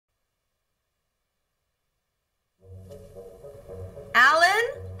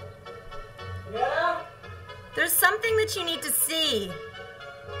something that you need to see.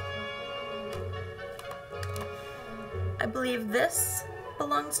 I believe this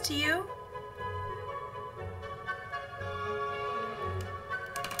belongs to you.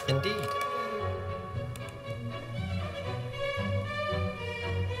 Indeed.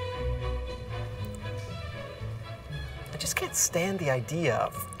 I just can't stand the idea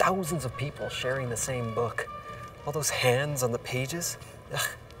of thousands of people sharing the same book. All those hands on the pages. Ugh.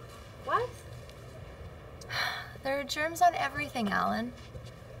 What? There are germs on everything, Alan.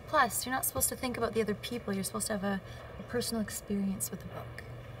 Plus, you're not supposed to think about the other people. You're supposed to have a personal experience with the book.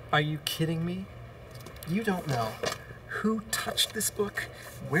 Are you kidding me? You don't know who touched this book,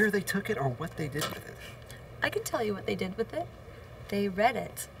 where they took it, or what they did with it. I can tell you what they did with it. They read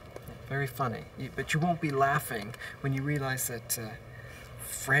it. Very funny. But you won't be laughing when you realize that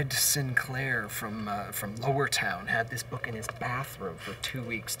Fred Sinclair from Lower Town had this book in his bathroom for 2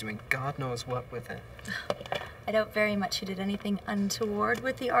 weeks, doing God knows what with it. I doubt very much he did anything untoward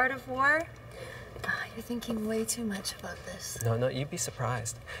with The Art of War. You're thinking way too much about this. No, you'd be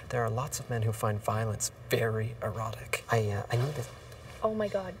surprised. There are lots of men who find violence very erotic. I need to... Oh my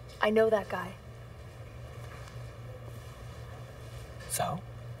God, I know that guy. So?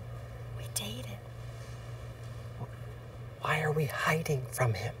 We dated. Why are we hiding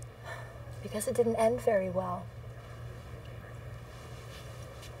from him? Because it didn't end very well.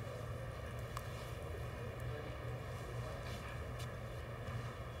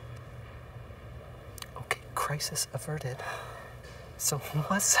 Okay, crisis averted. So who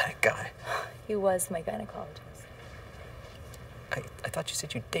was that guy? He was my gynecologist. I thought you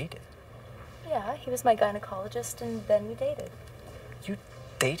said you dated. Yeah, he was my gynecologist, and then we dated. You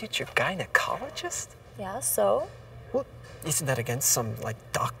dated your gynecologist? Yeah, so? Well, isn't that against some, like,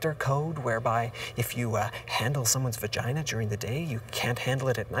 doctor code whereby if you handle someone's vagina during the day, you can't handle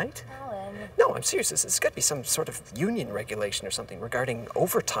it at night? Alan. No, I'm serious. There's got to be some sort of union regulation or something regarding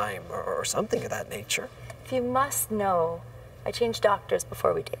overtime or something of that nature. If you must know, I changed doctors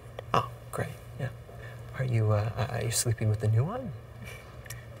before we dated. Oh, great, yeah. Are you sleeping with the new one?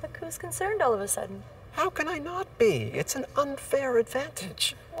 Look who's concerned all of a sudden. How can I not be? It's an unfair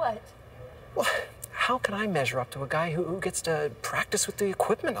advantage. What? Well, how can I measure up to a guy who gets to practice with the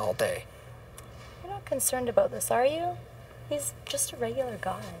equipment all day? You're not concerned about this, are you? He's just a regular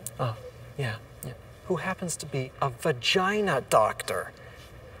guy. Oh, yeah. Who happens to be a vagina doctor.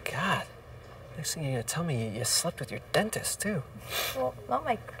 God, next thing you're gonna tell me you slept with your dentist, too. Well, not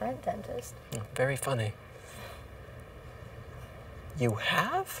my current dentist. Oh, very funny. You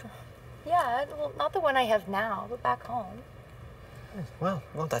have? Yeah, well, not the one I have now, but back home. Well,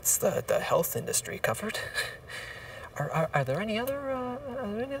 that's the health industry covered. Are there any other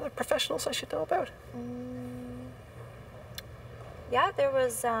professionals I should know about? Yeah, there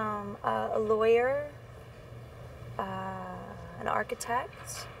was a lawyer, an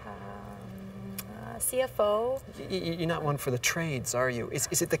architect, a CFO. You're not one for the trades, are you?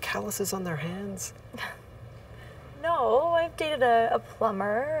 Is it the calluses on their hands? No, I've dated a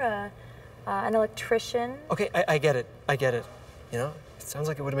plumber, an electrician. Okay, I get it. You know, it sounds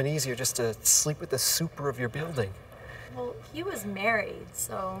like it would have been easier just to sleep with the super of your building. Well, he was married,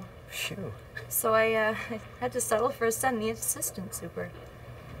 so... Phew. So I had to settle for a son, the assistant super.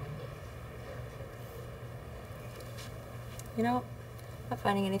 You know, not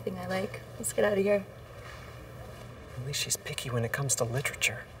finding anything I like. Let's get out of here. At least she's picky when it comes to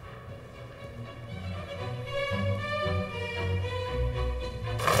literature.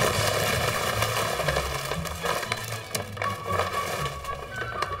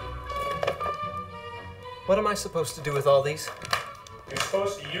 What am I supposed to do with all these? You're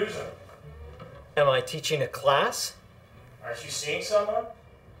supposed to use them. Am I teaching a class? Aren't you seeing someone?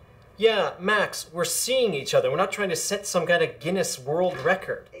 Yeah, Max, we're seeing each other. We're not trying to set some kind of Guinness World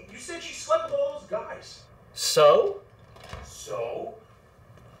Record. Hey, you said she slept with all those guys. So? So?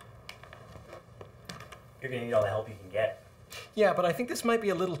 You're gonna need all the help you can get. Yeah, but I think this might be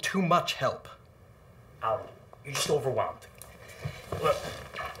a little too much help. Alan, you're just overwhelmed. Look,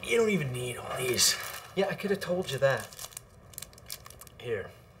 you don't even need all these. Yeah, I could have told you that. Here.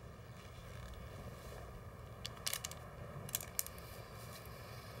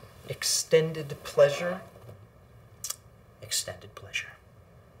 Extended pleasure? Extended pleasure.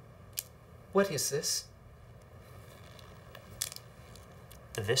 What is this?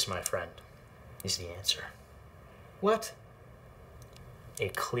 This, my friend, is the answer. What? A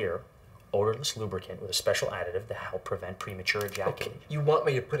clear, odorless lubricant with a special additive to help prevent premature ejaculation. Okay, you want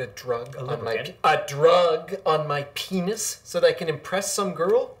me to put a drug on lubricant? a drug on my penis so that I can impress some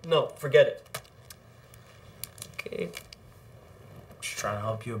girl? No, forget it. Okay. Just trying to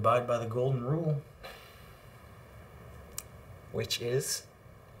help you abide by the golden rule. Which is?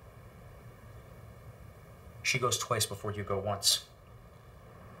 She goes twice before you go once.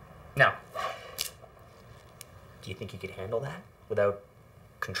 Now, do you think you could handle that without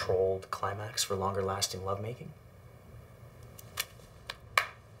controlled climax for longer lasting lovemaking?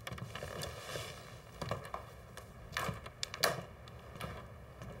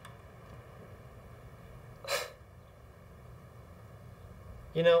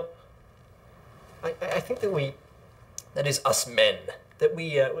 You know, I think that is us men, that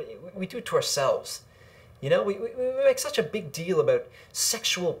we do it to ourselves. You know, we make such a big deal about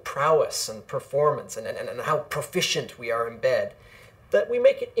sexual prowess and performance and how proficient we are in bed that we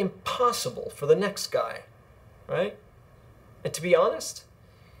make it impossible for the next guy, right? And to be honest,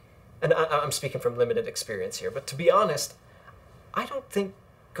 and I'm speaking from limited experience here, but to be honest, I don't think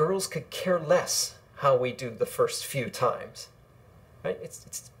girls could care less how we do the first few times, right?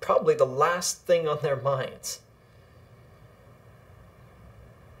 It's probably the last thing on their minds.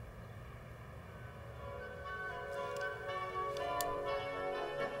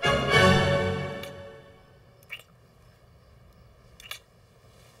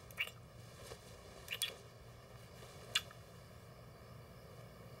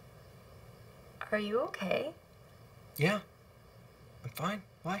 Are you okay? Yeah, I'm fine.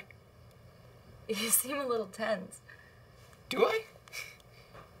 Why? You seem a little tense. Do I?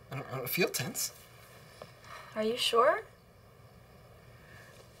 I don't feel tense. Are you sure?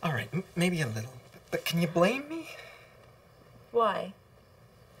 All right, maybe a little. But can you blame me? Why?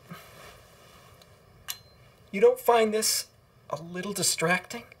 You don't find this a little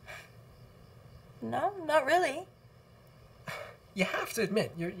distracting? No, not really. You have to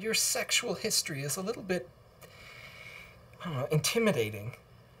admit, your sexual history is a little bit, I don't know, intimidating.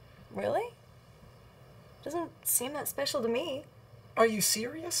 Really? Doesn't seem that special to me. Are you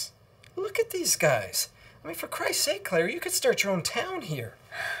serious? Look at these guys. I mean, for Christ's sake, Claire, you could start your own town here.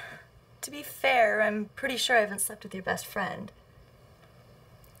 To be fair, I'm pretty sure I haven't slept with your best friend.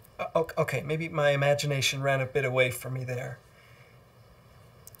 Okay, maybe my imagination ran a bit away from me there.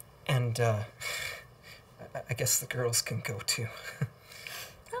 And, I guess the girls can go too.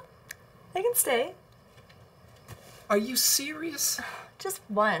 Oh, they can stay. Are you serious? Just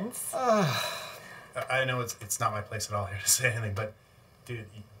once. I know it's not my place at all here to say anything, but dude,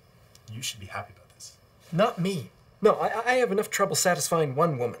 you should be happy about this. Not me. No, I have enough trouble satisfying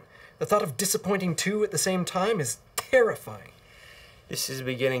one woman. The thought of disappointing two at the same time is terrifying. This is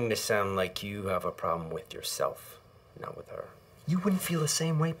beginning to sound like you have a problem with yourself, not with her. You wouldn't feel the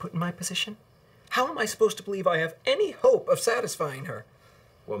same way put in my position? How am I supposed to believe I have any hope of satisfying her?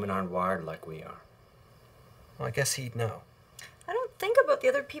 Women aren't wired like we are. Well, I guess he'd know. I don't think about the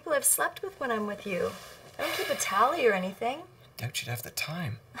other people I've slept with when I'm with you. I don't keep a tally or anything. Doubt you'd have the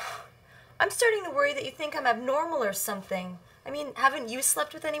time. I'm starting to worry that you think I'm abnormal or something. I mean, haven't you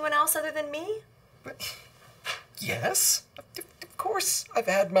slept with anyone else other than me? But, yes. Of course, I've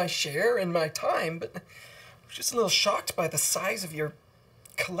had my share and my time, but I was just a little shocked by the size of your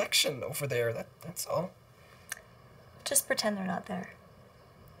collection over there, that's all. Just pretend they're not there.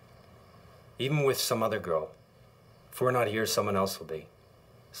 Even with some other girl, if we're not here, someone else will be.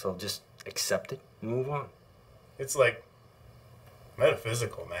 So just accept it and move on. It's like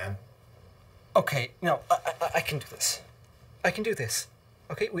metaphysical, man. Okay, no, I can do this. I can do this.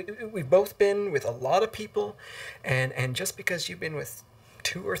 Okay, we've both been with a lot of people, and just because you've been with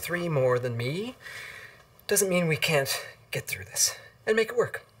 2 or 3 more than me, doesn't mean we can't get through this and make it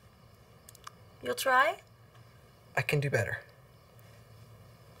work. You'll try? I can do better.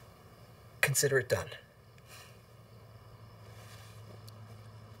 Consider it done.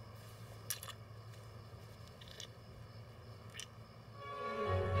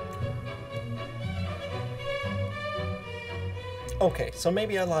 Okay, so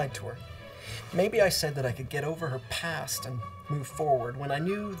maybe I lied to her. Maybe I said that I could get over her past and move forward when I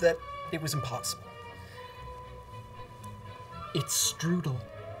knew that it was impossible. It's Strudel.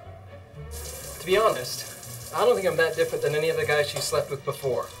 To be honest, I don't think I'm that different than any other guy she slept with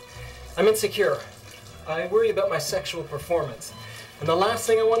before. I'm insecure. I worry about my sexual performance. And the last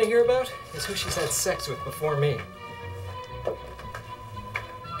thing I want to hear about is who she's had sex with before me.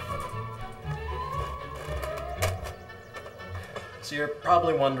 So you're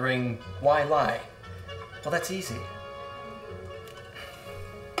probably wondering, why lie? Well, that's easy.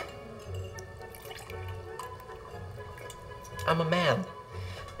 I'm a man.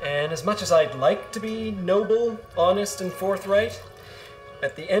 And as much as I'd like to be noble, honest, and forthright,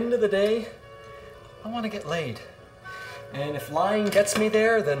 at the end of the day, I want to get laid. And if lying gets me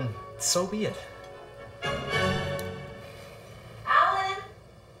there, then so be it. Alan!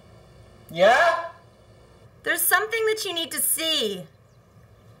 Yeah? There's something something that you need to see.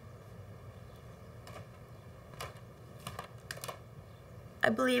 I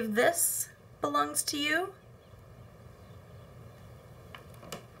believe this belongs to you.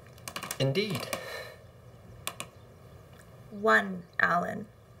 Indeed. One, Alan.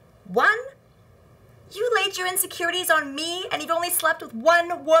 One? You laid your insecurities on me and you've only slept with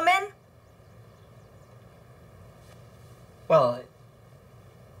one woman? Well,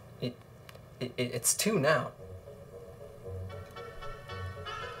 it's two now.